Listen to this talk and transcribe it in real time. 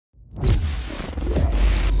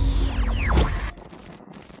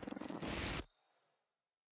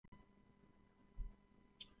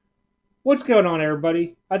What's going on,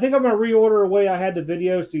 everybody? I think I'm going to reorder the way I had the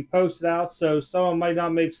videos to be posted out, so some of them might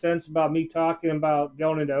not make sense about me talking about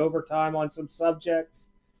going into overtime on some subjects.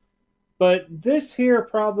 But this here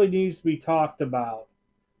probably needs to be talked about.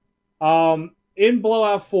 In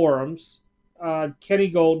Blowout Forums,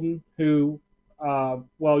 Kenny Goldin, who,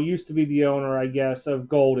 used to be the owner, I guess, of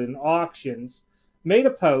Goldin Auctions, made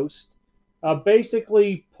a post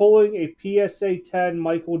basically pulling a PSA 10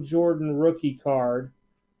 Michael Jordan rookie card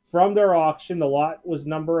from their auction. The lot was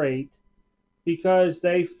number 8 because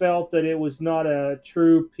they felt that it was not a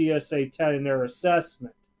true PSA 10 in their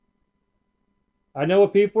assessment. I know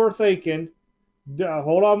what people are thinking.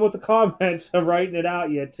 Hold on with the comments of writing it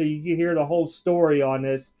out yet till you hear the whole story on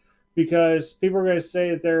this, because people are going to say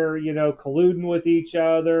that they're colluding with each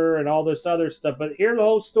other and all this other stuff. But hear the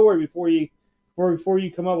whole story before you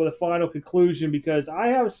come up with a final conclusion, because I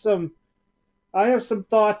have some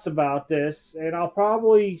thoughts about this, and I'll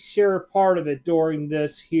probably share part of it during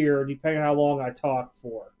this here, depending on how long I talk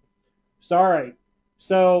for. So, all right.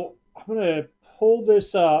 So, I'm going to pull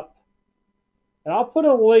this up, and I'll put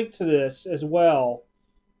a link to this as well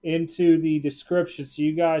into the description so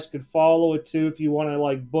you guys can follow it too if you want to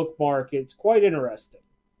like bookmark it. It's quite interesting.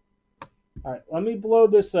 All right, let me blow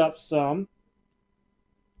this up some.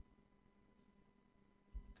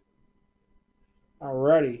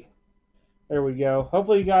 Alrighty. There we go.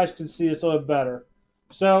 Hopefully you guys can see this a little better.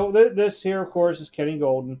 So this here, of course, is Kenny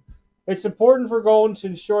Goldin. It's important for Goldin to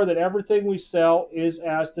ensure that everything we sell is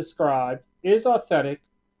as described, is authentic.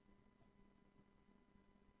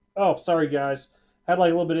 Oh, sorry, guys. Had like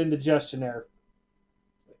a little bit of indigestion there.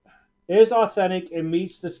 Is authentic and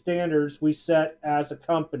meets the standards we set as a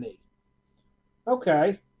company.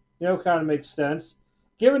 Okay. Kind of makes sense.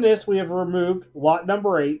 Given this, we have removed lot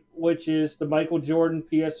number 8, which is the Michael Jordan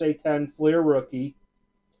PSA 10 Fleer Rookie.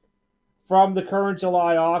 From the current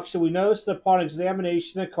July auction, we noticed upon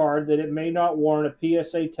examination of the card that it may not warrant a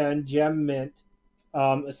PSA 10 Gem Mint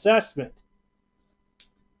assessment.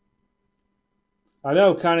 I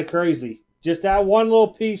know, kind of crazy. Just that one little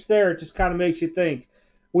piece there just kind of makes you think.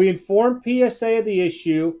 We informed PSA of the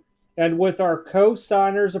issue, and with our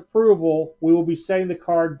co-signer's approval, we will be sending the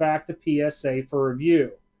card back to PSA for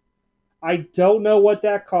review. I don't know what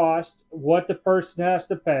that cost, what the person has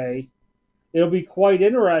to pay. It'll be quite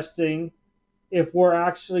interesting if we're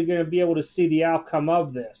actually going to be able to see the outcome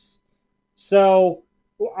of this. So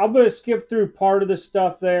I'm going to skip through part of the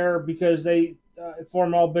stuff there because they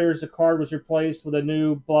informed all bidders the card was replaced with a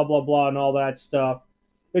new blah, blah, blah, and all that stuff.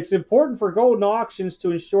 It's important for Goldin Auctions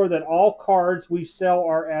to ensure that all cards we sell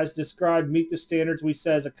are as described, meet the standards we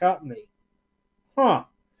set as a company. Huh.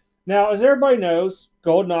 Now, as everybody knows,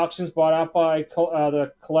 Goldin Auctions bought out by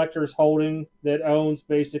the Collectors Holding that owns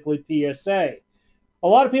basically PSA. A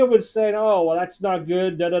lot of people have been saying, oh, well, that's not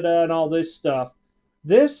good, da-da-da, and all this stuff.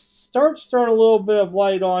 This starts throwing a little bit of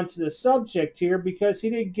light onto the subject here because he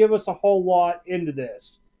didn't give us a whole lot into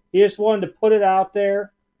this. He just wanted to put it out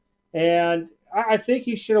there, and I think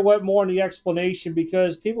he should have went more in the explanation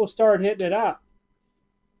because people started hitting it up.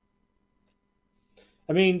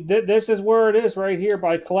 I mean, this is where it is right here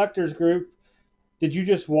by Collectors Group. Did you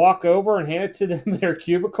just walk over and hand it to them in their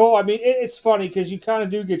cubicle? I mean, it's funny because you kind of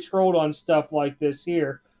do get trolled on stuff like this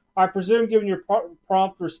here. I presume, given your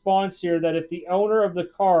prompt response here, that if the owner of the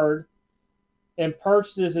card and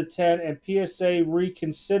purchased as a 10 and PSA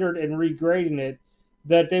reconsidered and regrading it,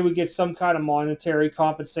 that they would get some kind of monetary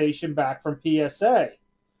compensation back from PSA.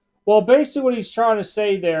 Well, basically what he's trying to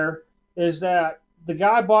say there is that the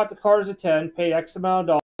guy bought the card as a 10, paid X amount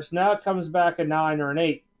of dollars, now it comes back a 9 or an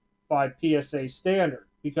 8 by PSA standard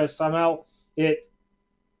because somehow it,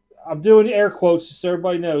 I'm doing air quotes so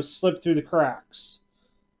everybody knows, slipped through the cracks.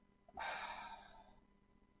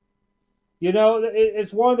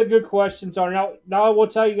 It's one of the good questions. Now I will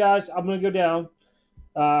tell you guys, I'm going to go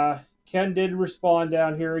down. Ken did respond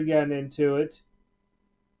down here again into it.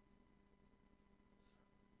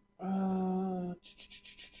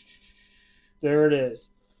 There it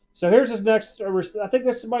is. So here's his next. I think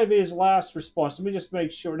this might be his last response. Let me just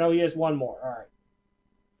make sure. No, he has one more. All right.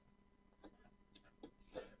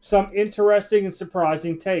 Some interesting and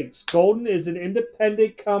surprising takes. Goldin is an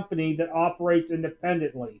independent company that operates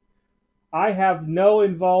independently. I have no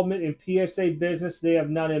involvement in PSA business. They have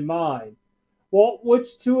none in mine. Well,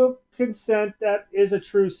 which to a consent, that is a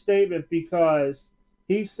true statement because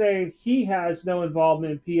he's saying he has no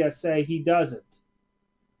involvement in PSA. He doesn't.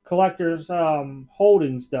 Collectors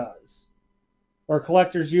Holdings does. Or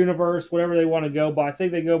Collectors Universe, whatever they want to go by. I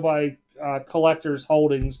think they go by Collectors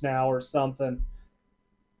Holdings now or something.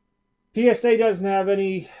 PSA doesn't have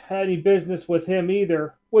any business with him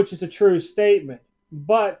either, which is a true statement.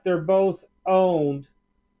 but they're both owned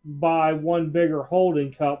by one bigger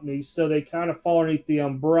holding company, so they kind of fall underneath the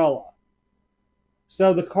umbrella.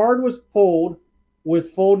 So the card was pulled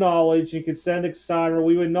with full knowledge and consent of the consignor.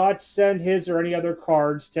 We would not send his or any other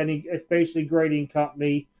cards to any basically grading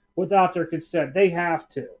company without their consent. They have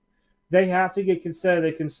to. They have to get consent of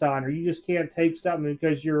the consignor. You just can't take something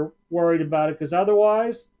because you're worried about it, because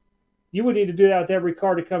otherwise you would need to do that with every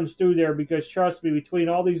card that comes through there, because trust me, between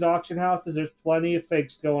all these auction houses, there's plenty of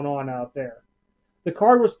fakes going on out there. The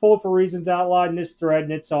card was pulled for reasons outlined in this thread,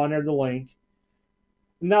 and it's on there, the link.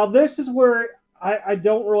 Now, this is where I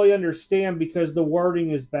don't really understand, because the wording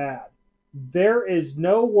is bad. There is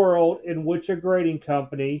no world in which a grading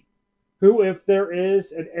company, who, if there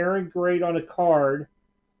is an errant grade on a card,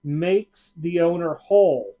 makes the owner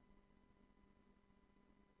whole,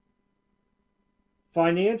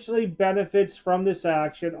 financially benefits from this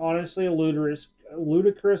action. Honestly, a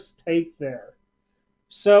ludicrous take there.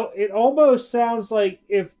 So it almost sounds like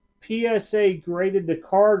if PSA graded the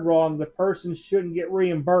card wrong, the person shouldn't get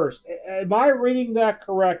reimbursed. Am I reading that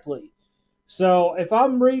correctly? So if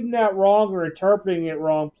I'm reading that wrong or interpreting it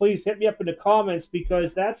wrong, please hit me up in the comments,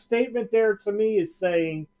 because that statement there to me is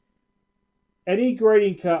saying any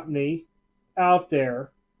grading company out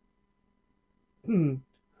there who,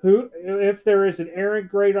 if there is an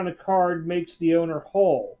errant grade on a card, makes the owner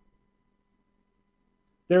whole.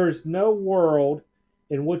 There is no world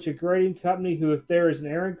in which a grading company who, if there is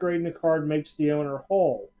an errant grade in a card, makes the owner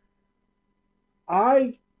whole.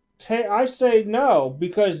 I say no,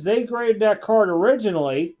 because they graded that card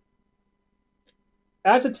originally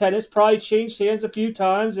as a 10. It's probably changed hands a few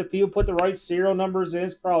times. If people put the right serial numbers in,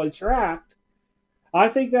 it's probably tracked. I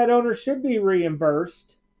think that owner should be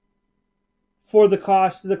reimbursed for the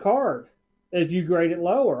cost of the card if you grade it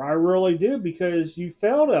lower. I really do, because you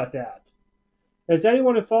failed at that. As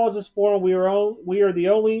anyone who follows this forum, we are the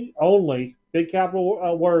only big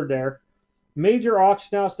capital word there, major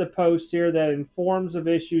auction house to post here that informs of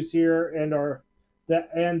issues here and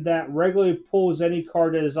that regularly pulls any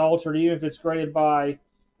card that is altered, even if it's graded by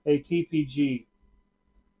a TPG.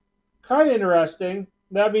 Kind of interesting.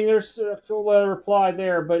 I mean, there's a reply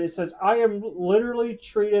there, but it says, I am literally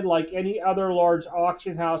treated like any other large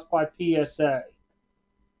auction house by PSA.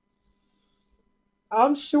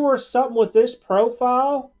 I'm sure something with this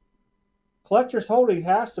profile, Collectors Holding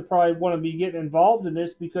has to probably want to be getting involved in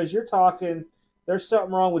this, because you're talking there's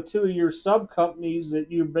something wrong with two of your sub companies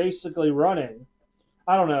that you're basically running.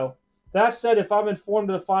 I don't know. That said, if I'm informed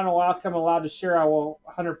of the final outcome allowed to share, I will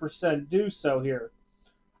 100% do so here.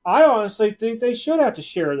 I honestly think they should have to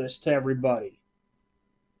share this to everybody,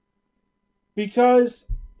 because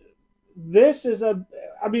this is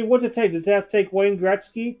I mean, what's it take? Does it have to take Wayne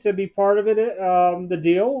Gretzky to be part of it, the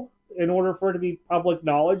deal, in order for it to be public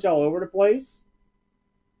knowledge all over the place?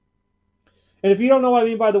 And if you don't know what I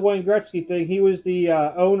mean by the Wayne Gretzky thing, he was the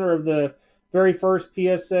owner of the very first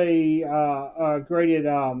PSA graded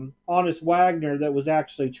Honest Wagner that was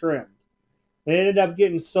actually trimmed. It ended up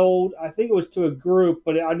getting sold, I think it was to a group,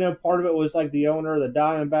 but I know part of it was like the owner of the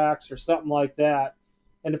Diamondbacks or something like that.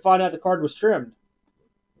 And to find out the card was trimmed.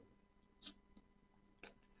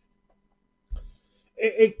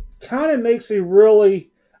 It kind of makes me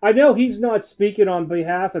really... I know he's not speaking on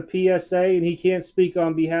behalf of PSA, and he can't speak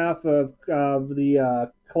on behalf of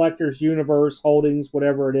the Collectors Universe Holdings,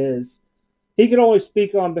 whatever it is. He can only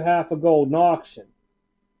speak on behalf of Goldin Auction.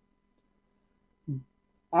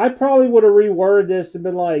 I probably would have reworded this and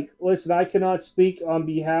been like, listen, I cannot speak on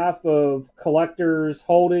behalf of Collectors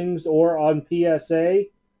Holdings or on PSA.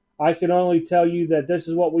 I can only tell you that this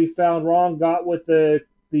is what we found wrong, got with the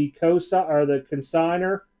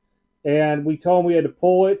consignor, and we told him we had to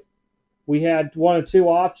pull it. We had one of two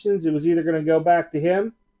options. It was either going to go back to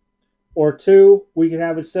him, or two, we can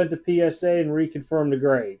have it sent to PSA and reconfirm the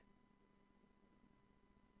grade.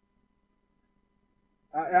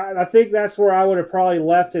 I think that's where I would have probably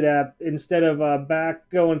left it at, instead of back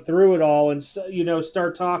going through it all and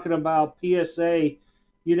start talking about PSA.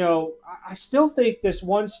 I still think this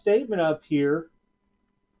one statement up here,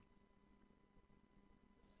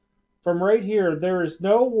 from right here, there is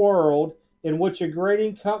no world in which a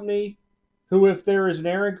grading company who, if there is an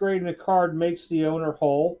errant grade in a card, makes the owner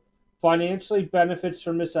whole, financially benefits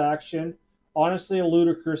from this action. Honestly, a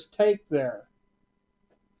ludicrous take there.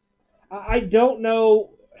 I don't know.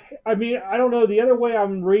 I mean, I don't know. The other way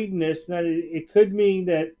I'm reading this, that it could mean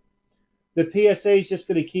that the PSA is just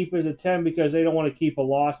going to keep it as a 10 because they don't want to keep a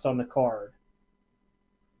loss on the card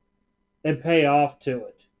and pay off to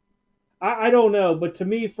it. I don't know, but to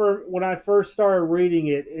me, for when I first started reading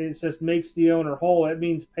it, it just makes the owner whole. It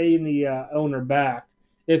means paying the owner back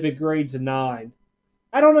if it grades a 9.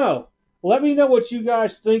 I don't know. Let me know what you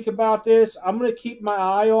guys think about this. I'm going to keep my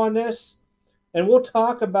eye on this, and we'll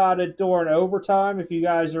talk about it during overtime if you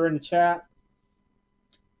guys are in the chat.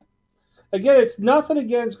 Again, it's nothing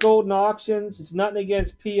against Goldin Auctions. It's nothing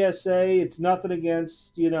against PSA. It's nothing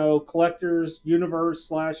against, Collectors Universe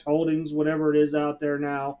 / Holdings, whatever it is out there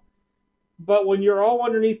now. But when you're all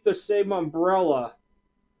underneath the same umbrella,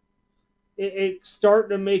 it's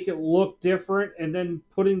starting to make it look different, and then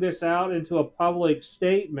putting this out into a public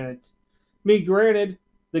statement. Granted,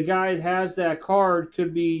 the guy that has that card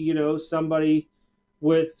could be, somebody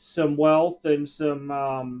with some wealth and some,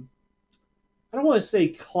 I don't want to say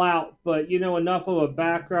clout, but, enough of a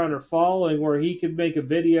background or following where he could make a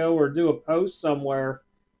video or do a post somewhere,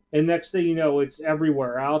 and next thing you know, it's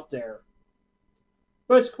everywhere out there.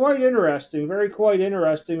 But it's quite interesting, very quite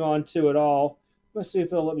interesting onto it all. Let's see if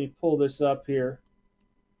it'll let me pull this up here.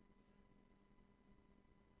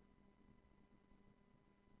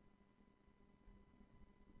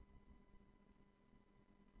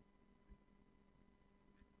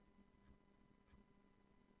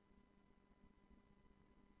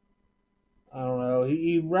 I don't know.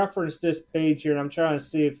 He referenced this page here, and I'm trying to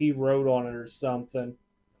see if he wrote on it or something.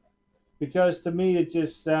 Because to me, it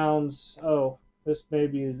just sounds... Oh, this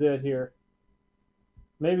maybe is it here.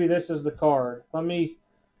 Maybe this is the card. Let me...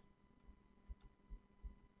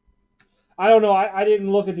 I don't know. I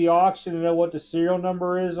didn't look at the auction to know what the serial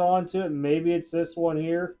number is onto it. Maybe it's this one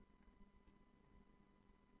here.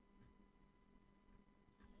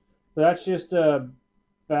 But that's just a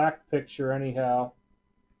back picture anyhow.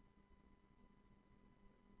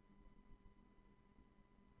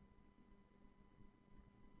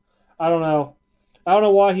 I don't know. I don't know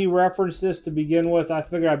why he referenced this to begin with. I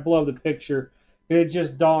figured I'd blow the picture. It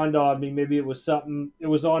just dawned on me. Maybe it was something. It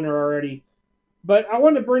was on there already. But I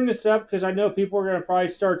wanted to bring this up because I know people are going to probably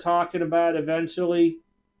start talking about it eventually.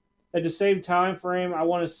 At the same time frame, I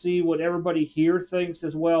want to see what everybody here thinks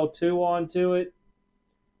as well too onto it.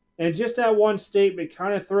 And just that one statement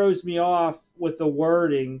kind of throws me off with the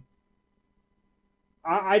wording.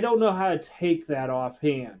 I don't know how to take that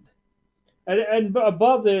offhand. And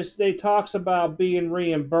above this, they talks about being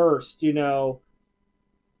reimbursed. Mm,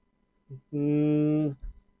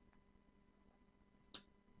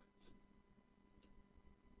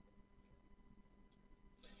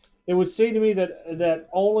 it would seem to me that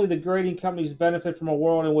only the grading companies benefit from a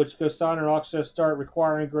world in which consignor auctions start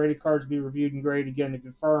requiring graded cards to be reviewed and graded again to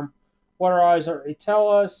confirm what our eyes already tell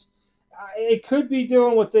us. It could be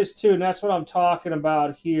doing with this too, and that's what I'm talking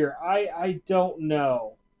about here. I don't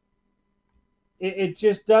know. It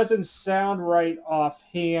just doesn't sound right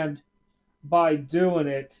offhand by doing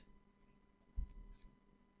it.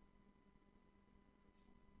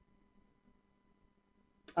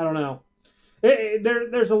 I don't know.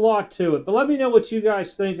 There's a lot to it, but let me know what you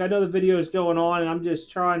guys think. I know the video is going on, and I'm just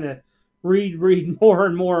trying to read more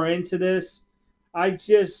and more into this. I'm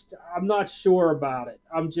not sure about it.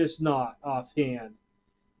 I'm just not offhand.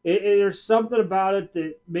 There's something about it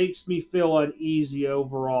that makes me feel uneasy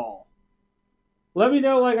overall. Let me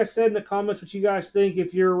know, like I said in the comments, what you guys think.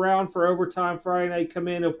 If you're around for overtime Friday night, come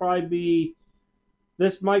in. It'll probably be...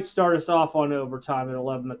 This might start us off on overtime at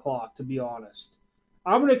 11 o'clock, to be honest.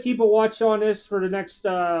 I'm going to keep a watch on this for the next,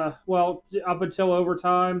 up until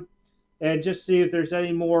overtime, and just see if there's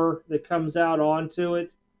any more that comes out onto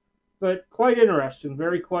it. But quite interesting.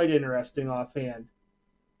 Very quite interesting offhand.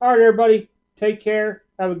 All right, everybody. Take care.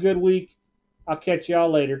 Have a good week. I'll catch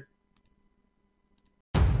y'all later.